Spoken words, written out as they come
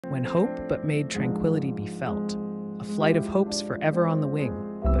When hope but made tranquility be felt, a flight of hopes forever on the wing,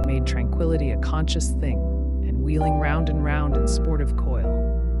 but made tranquility a conscious thing, and wheeling round and round in sportive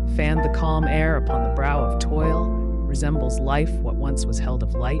coil, fanned the calm air upon the brow of toil, resembles life what once was held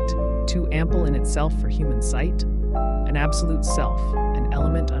of light, too ample in itself for human sight, an absolute self, an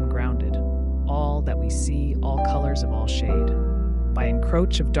element ungrounded, all that we see, all colors of all shade, by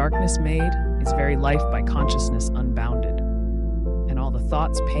encroach of darkness made, is very life by consciousness unbounded, and all the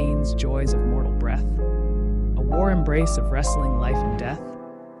thoughts, pains, joys of mortal breath, a war embrace of wrestling life and death.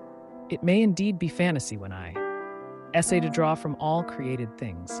 It may indeed be fantasy when I essay to draw from all created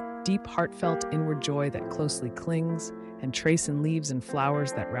things deep heartfelt inward joy that closely clings, and trace in leaves and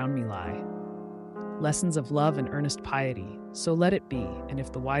flowers that round me lie lessons of love and earnest piety. So let it be, and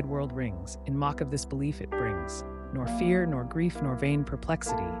if the wide world rings, in mock of this belief it brings nor fear, nor grief, nor vain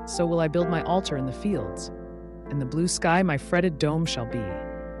perplexity, so will I build my altar in the fields, and the blue sky my fretted dome shall be,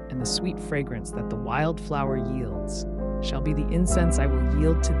 and the sweet fragrance that the wild flower yields shall be the incense I will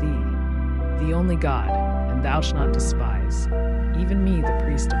yield to thee, the only God, and thou shalt not despise, even me, the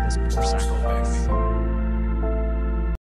priest of this poor sacrifice.